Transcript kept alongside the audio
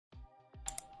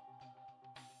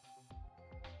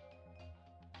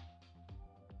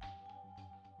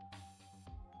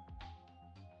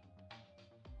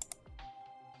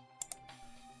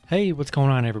Hey, what's going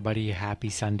on, everybody? Happy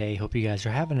Sunday. Hope you guys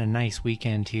are having a nice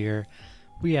weekend here.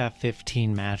 We have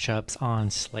 15 matchups on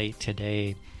slate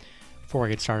today. Before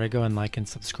I get started, go and like and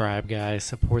subscribe, guys.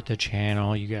 Support the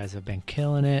channel. You guys have been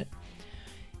killing it.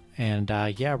 And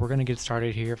yeah, we're going to get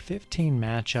started here. 15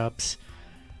 matchups.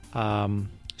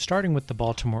 Starting with the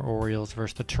Baltimore Orioles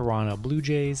versus the Toronto Blue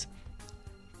Jays.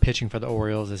 Pitching for the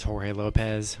Orioles is Jorge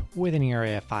Lopez with an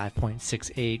ERA of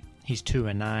 5.68. He's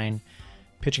 2-9.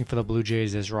 Pitching for the Blue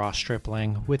Jays is Ross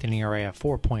Stripling with an ERA of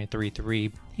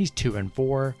 4.33. He's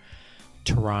 2-4.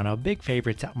 Toronto, big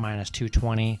favorites at minus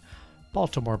 220.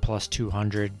 Baltimore plus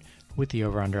 200 with the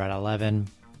over-under at 11.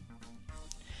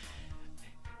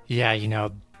 Yeah,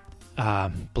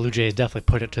 Blue Jays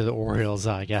definitely put it to the Orioles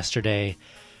yesterday.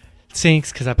 It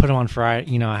sinks because I put them on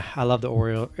Friday. I love the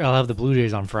I love the Blue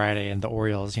Jays on Friday, and the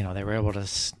Orioles, they were able to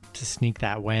sneak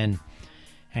that win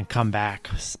and come back.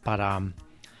 But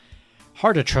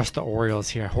hard to trust the Orioles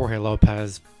here. Jorge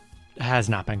Lopez has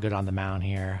not been good on the mound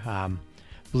here.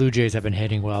 Blue Jays have been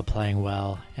hitting well, playing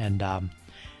well, and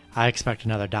I expect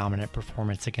another dominant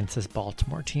performance against this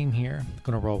Baltimore team here. I'm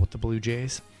going to roll with the Blue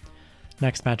Jays.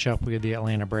 Next matchup, we have the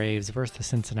Atlanta Braves versus the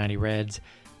Cincinnati Reds.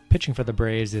 Pitching for the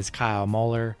Braves is Kyle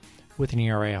Muller with an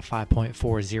ERA of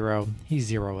 5.40.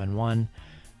 He's 0-1.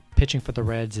 Pitching for the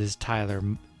Reds is Tyler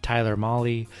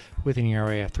Mahle with an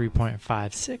ERA of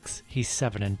 3.56. He's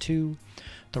 7-2.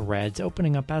 The Reds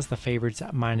opening up as the favorites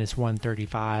at minus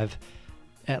 135.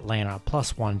 Atlanta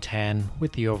plus 110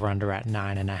 with the over-under at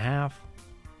 9.5.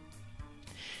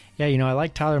 Yeah, I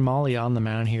like Tyler Mahle on the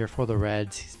mound here for the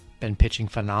Reds. He's been pitching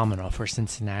phenomenal for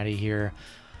Cincinnati here.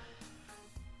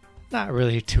 Not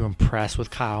really too impressed with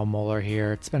Kyle Muller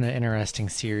here. It's been an interesting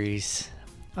series.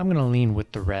 I'm going to lean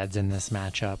with the Reds in this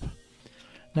matchup.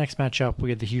 Next matchup, we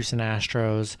have the Houston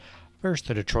Astros versus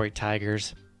the Detroit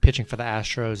Tigers. Pitching for the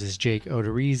Astros is Jake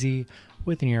Odorizzi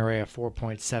with an ERA of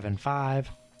 4.75.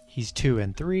 He's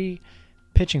 2-3.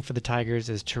 Pitching for the Tigers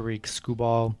is Tarik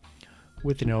Skubal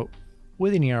with an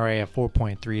ERA of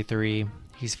 4.33.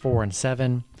 He's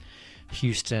 4-7.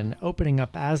 Houston opening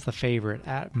up as the favorite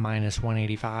at minus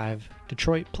 185.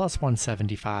 Detroit plus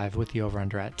 175 with the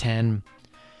over-under at 10.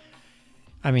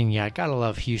 Gotta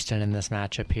love Houston in this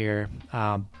matchup here.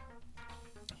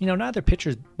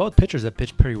 Both pitchers have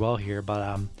pitched pretty well here,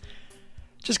 but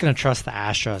just gonna trust the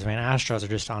Astros. Astros are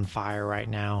just on fire right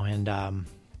now, and I'm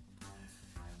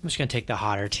just gonna take the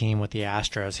hotter team with the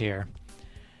Astros here.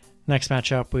 Next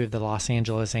matchup, we have the Los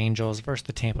Angeles Angels versus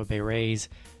the Tampa Bay Rays.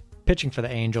 Pitching for the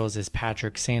Angels is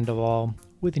Patrick Sandoval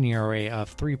with an ERA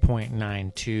of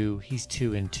 3.92. He's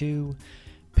 2-2.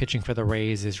 Pitching for the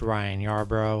Rays is Ryan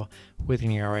Yarbrough with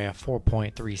an ERA of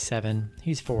 4.37.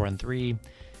 He's 4-3.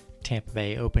 Tampa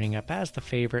Bay opening up as the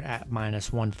favorite at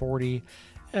minus 140.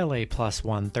 LA plus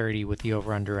 130 with the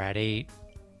over-under at 8.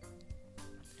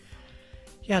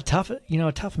 Yeah, tough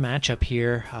matchup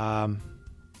here.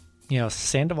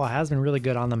 Sandoval has been really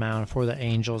good on the mound for the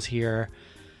Angels here.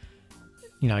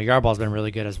 Yarbrough's been really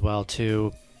good as well,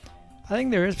 too. I think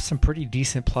there is some pretty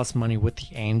decent plus money with the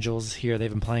Angels here.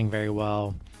 They've been playing very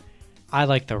well. I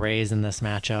like the Rays in this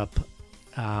matchup.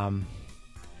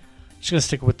 Just going to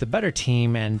stick with the better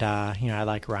team, and, I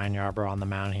like Ryan Yarbrough on the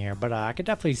mound here. But I could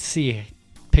definitely see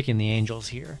picking the Angels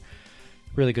here.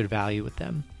 Really good value with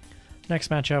them. Next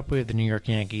matchup, we have the New York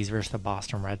Yankees versus the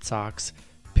Boston Red Sox.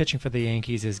 Pitching for the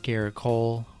Yankees is Garrett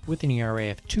Cole with an ERA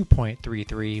of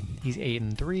 2.33. He's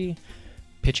 8-3.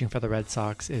 Pitching for the Red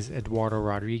Sox is Eduardo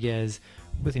Rodriguez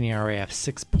with an ERA of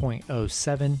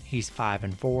 6.07. He's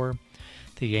 5-4.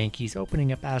 The Yankees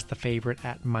opening up as the favorite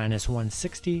at minus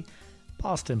 160.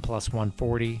 Boston plus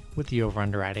 140 with the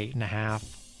over-under at 8.5.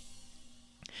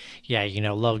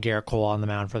 Yeah, love Garrett Cole on the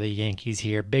mound for the Yankees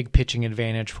here. Big pitching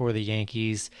advantage for the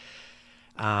Yankees.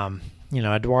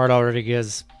 Eduardo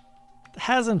Rodriguez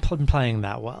hasn't been playing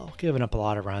that well, giving up a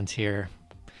lot of runs here.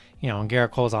 And Garrett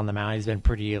Cole's on the mound. He's been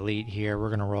pretty elite here. We're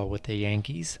going to roll with the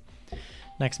Yankees.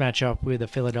 Next matchup, we have the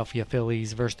Philadelphia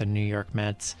Phillies versus the New York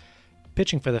Mets.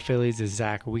 Pitching for the Phillies is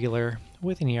Zach Wheeler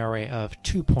with an ERA of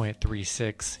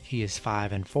 2.36. He is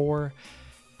 5-4.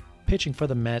 Pitching for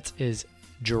the Mets is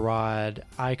Gerard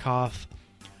Eichhoff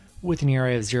with an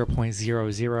ERA of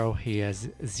 0.00. He is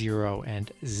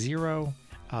 0-0.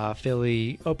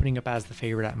 Philly opening up as the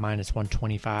favorite at minus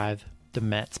 125. The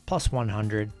Mets plus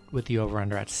 100 with the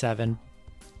over-under at 7.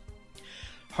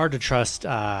 Hard to trust,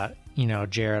 Jared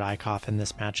Eichhoff in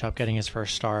this matchup, getting his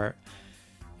first start.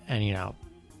 And,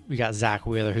 we got Zach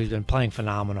Wheeler, who's been playing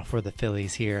phenomenal for the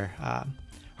Phillies here.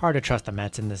 Hard to trust the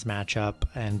Mets in this matchup.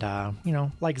 And,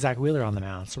 like Zach Wheeler on the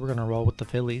mound. So we're going to roll with the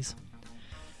Phillies.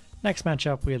 Next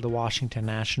matchup, we have the Washington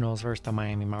Nationals versus the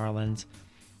Miami Marlins.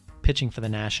 Pitching for the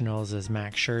Nationals is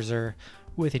Max Scherzer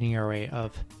with an ERA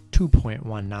of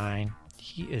 2.19.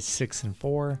 He is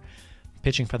 6-4.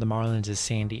 Pitching for the Marlins is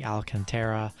Sandy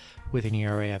Alcantara with an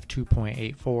ERA of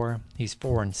 2.84. He's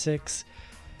 4-6.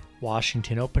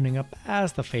 Washington opening up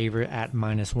as the favorite at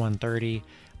 -130.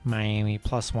 Miami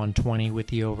 +120 with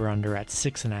the over-under at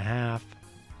 6.5.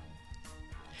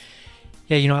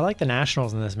 Yeah, I like the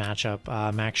Nationals in this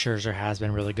matchup. Max Scherzer has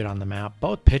been really good on the mound.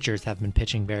 Both pitchers have been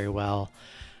pitching very well.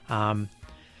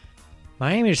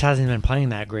 Miami just hasn't been playing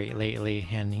that great lately,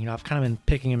 and I've kind of been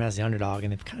picking him as the underdog,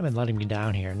 and they've kind of been letting me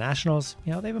down here. Nationals,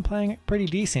 they've been playing pretty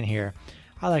decent here.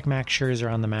 I like Max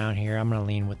Scherzer on the mound here. I'm going to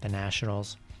lean with the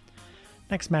Nationals.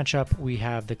 Next matchup, we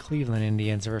have the Cleveland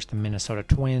Indians versus the Minnesota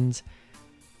Twins.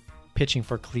 Pitching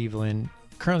for Cleveland.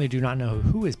 Currently do not know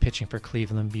who is pitching for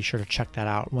Cleveland. Be sure to check that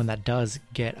out when that does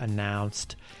get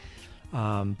announced.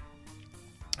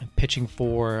 Pitching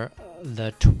for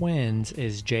the Twins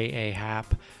is J.A.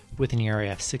 Happ with an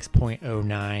ERA of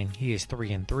 6.09. He is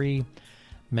 3-3.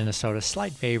 Minnesota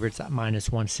slight favorites at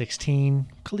 -116.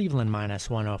 Cleveland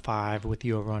 -105 with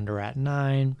the over-under at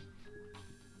 9.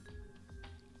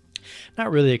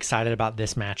 Not really excited about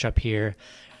this matchup here.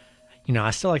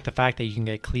 I still like the fact that you can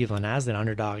get Cleveland as an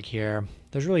underdog here.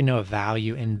 There's really no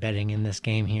value in betting in this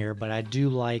game here, but I do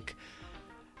like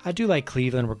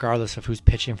Cleveland regardless of who's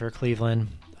pitching for Cleveland.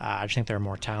 I just think they're a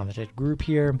more talented group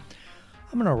here.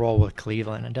 I'm going to roll with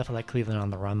Cleveland. I definitely like Cleveland on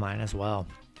the run line as well.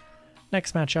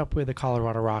 Next matchup with the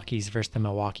Colorado Rockies versus the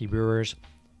Milwaukee Brewers.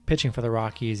 Pitching for the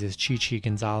Rockies is Chichi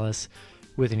Gonzalez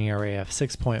with an ERA of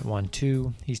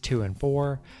 6.12. He's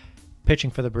 2-4.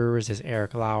 Pitching for the Brewers is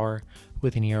Eric Lauer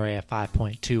with an ERA of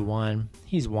 5.21.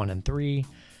 He's 1-3.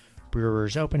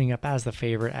 Brewers opening up as the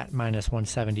favorite at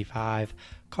 -175.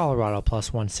 Colorado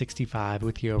 +165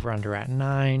 with the over-under at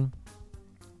 9.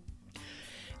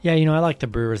 Yeah, I like the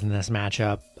Brewers in this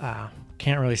matchup.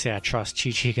 Can't really say I trust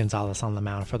Chichi Gonzalez on the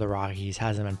mound for the Rockies.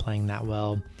 Hasn't been playing that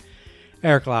well.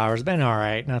 Eric Lauer's been all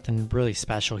right. Nothing really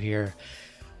special here.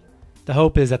 The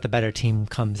hope is that the better team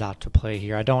comes out to play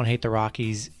here. I don't hate the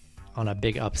Rockies on a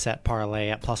big upset parlay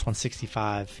at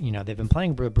 +165. They've been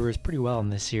playing the Brewers pretty well in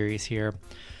this series here.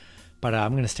 But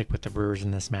I'm going to stick with the Brewers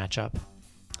in this matchup.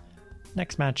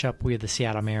 Next matchup, we have the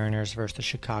Seattle Mariners versus the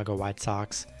Chicago White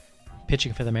Sox.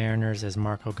 Pitching for the Mariners is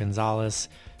Marco Gonzalez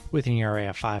with an ERA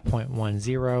of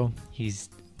 5.10. He's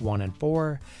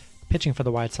 1-4. Pitching for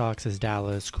the White Sox is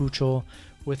Dallas Keuchel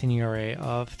with an ERA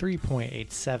of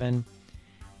 3.87.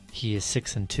 He is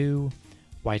 6-2.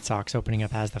 White Sox opening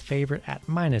up as the favorite at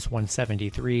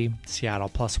 -173. Seattle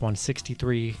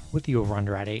 +163 with the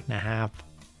over-under at 8.5.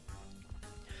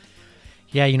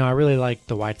 Yeah, I really like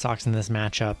the White Sox in this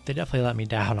matchup. They definitely let me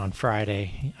down on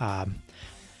Friday.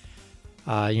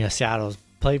 Seattle's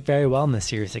played very well in this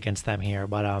series against them here,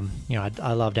 but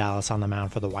I love Dallas on the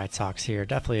mound for the White Sox here.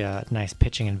 Definitely a nice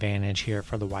pitching advantage here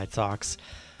for the White Sox,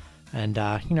 and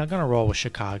gonna roll with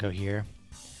Chicago here.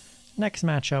 Next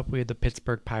matchup, we have the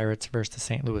Pittsburgh Pirates versus the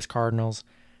St. Louis Cardinals.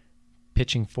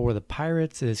 Pitching for the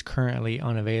Pirates is currently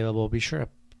unavailable. Be sure to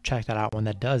check that out when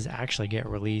that does actually get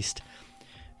released.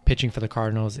 Pitching for the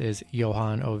Cardinals is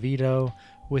Johan Oviedo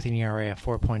with an ERA of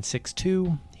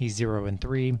 4.62. He's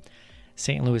 0-3.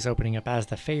 St. Louis opening up as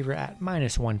the favorite at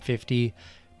 -150.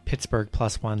 Pittsburgh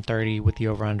 +130 with the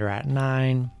over-under at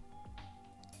 9.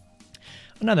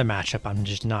 Another matchup I'm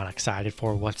just not excited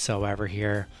for whatsoever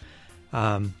here.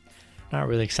 Not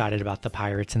really excited about the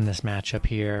Pirates in this matchup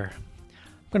here.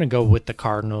 I'm going to go with the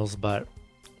Cardinals, but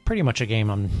pretty much a game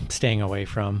I'm staying away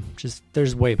from.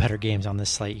 There's way better games on this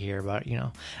slate here, but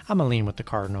I'm going to lean with the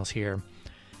Cardinals here.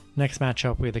 Next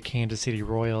matchup, we have the Kansas City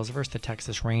Royals versus the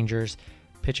Texas Rangers.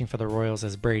 Pitching for the Royals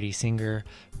is Brady Singer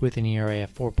with an ERA of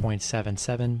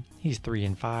 4.77. He's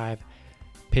 3-5.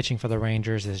 Pitching for the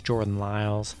Rangers is Jordan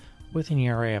Lyles with an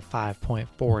ERA of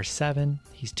 5.47.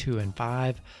 He's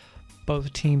 2-5.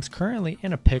 Both teams currently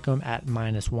in a pick'em at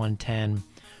 -110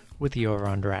 with the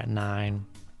over-under at 9.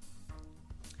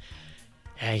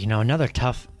 Hey, another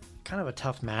tough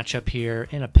matchup here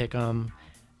in a pick'em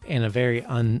in a very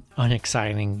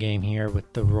unexciting game here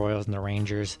with the Royals and the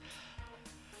Rangers.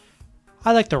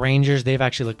 I like the Rangers. They've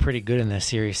actually looked pretty good in this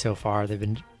series so far. They've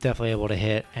been definitely able to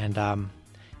hit. And,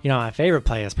 my favorite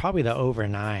play is probably the over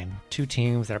 9. Two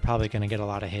teams that are probably going to get a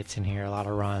lot of hits in here, a lot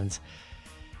of runs.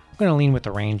 I'm going to lean with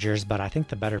the Rangers, but I think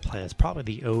the better play is probably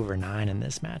the over 9 in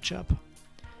this matchup.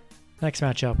 Next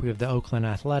matchup, we have the Oakland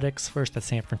Athletics versus the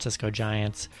San Francisco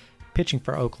Giants. Pitching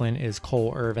for Oakland is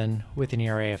Cole Irvin with an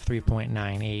ERA of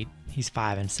 3.98. He's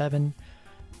 5-7.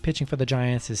 Pitching for the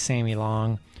Giants is Sammy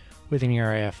Long with an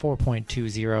ERA of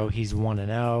 4.20. He's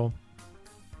 1-0.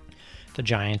 The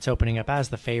Giants opening up as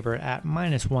the favorite at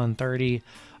 -130.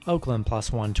 Oakland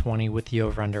 +120 with the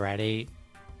over/under at 8.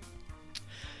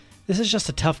 This is just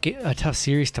a tough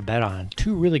series to bet on.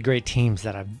 Two really great teams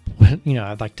that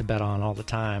I'd like to bet on all the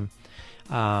time.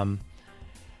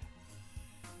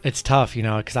 It's tough,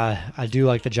 because I do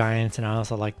like the Giants, and I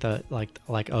also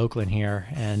like Oakland here,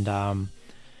 and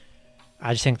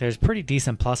I just think there's pretty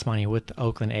decent plus money with the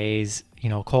Oakland A's.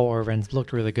 Cole Irvin's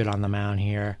looked really good on the mound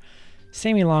here.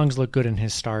 Sammy Long's looked good in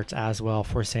his starts as well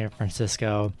for San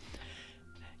Francisco.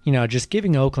 Just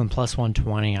giving Oakland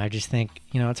 +120, I just think,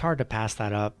 it's hard to pass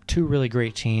that up. Two really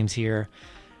great teams here.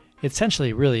 It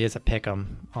essentially really is a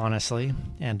pick'em, honestly.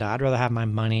 And I'd rather have my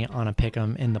money on a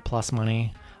pick'em in the plus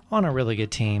money on a really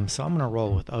good team. So I'm going to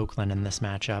roll with Oakland in this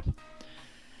matchup.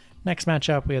 Next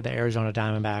matchup, we have the Arizona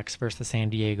Diamondbacks versus the San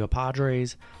Diego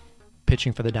Padres.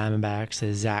 Pitching for the Diamondbacks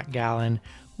is Zach Gallen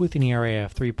with an ERA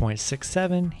of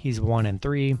 3.67. He's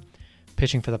 1-3.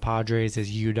 Pitching for the Padres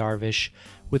is Yu Darvish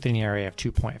with an ERA of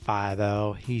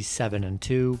 2.50. He's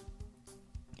 7-2.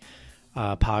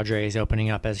 Padres opening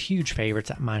up as huge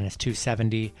favorites at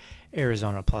 -270.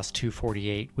 Arizona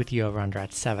 +248 with the over/under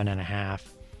at 7.5.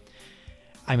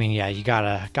 I mean, yeah, you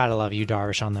gotta love Yu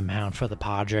Darvish on the mound for the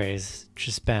Padres.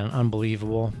 Just been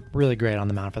unbelievable. Really great on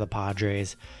the mound for the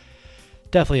Padres.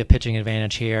 Definitely a pitching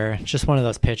advantage here. Just one of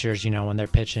those pitchers, when they're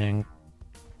pitching,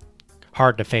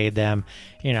 hard to fade them.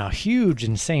 Huge,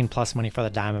 insane plus money for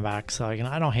the Diamondbacks. So,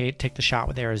 I don't take the shot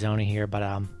with Arizona here,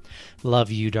 but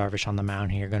love Yu Darvish on the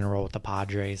mound here. Going to roll with the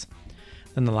Padres.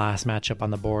 Then the last matchup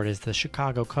on the board is the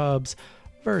Chicago Cubs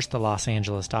versus the Los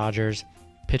Angeles Dodgers.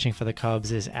 Pitching for the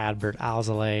Cubs is Adbert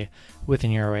Alzolay with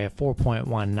an ERA of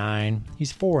 4.19.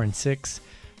 He's 4-6.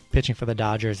 Pitching for the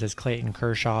Dodgers is Clayton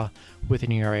Kershaw with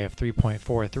an ERA of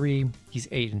 3.43. He's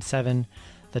 8-7.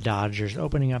 The Dodgers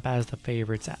opening up as the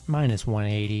favorites at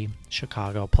 -180.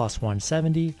 Chicago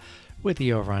 +170 with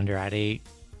the over/under at 8.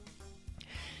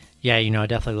 Yeah, I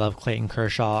definitely love Clayton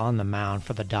Kershaw on the mound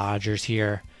for the Dodgers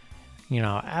here.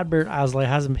 Adbert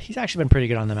Alzolay he's actually been pretty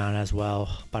good on the mound as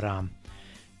well. But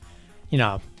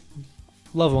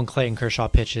love when Clayton Kershaw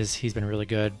pitches. He's been really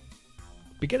good.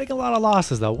 Be getting a lot of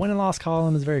losses though. Win and loss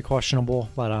column is very questionable,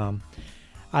 but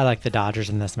I like the Dodgers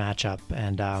in this matchup,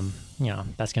 and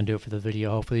that's gonna do it for the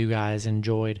video. Hopefully you guys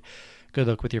enjoyed. Good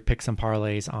luck with your picks and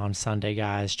parlays on Sunday,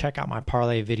 guys. Check out my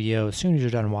parlay video as soon as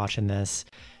you're done watching this.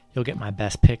 You'll get my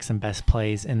best picks and best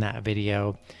plays in that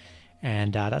video,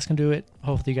 and that's gonna do it.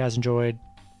 Hopefully you guys enjoyed.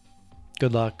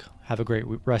 Good luck. Have a great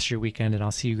rest of your weekend, and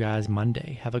I'll see you guys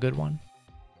Monday. Have a good one.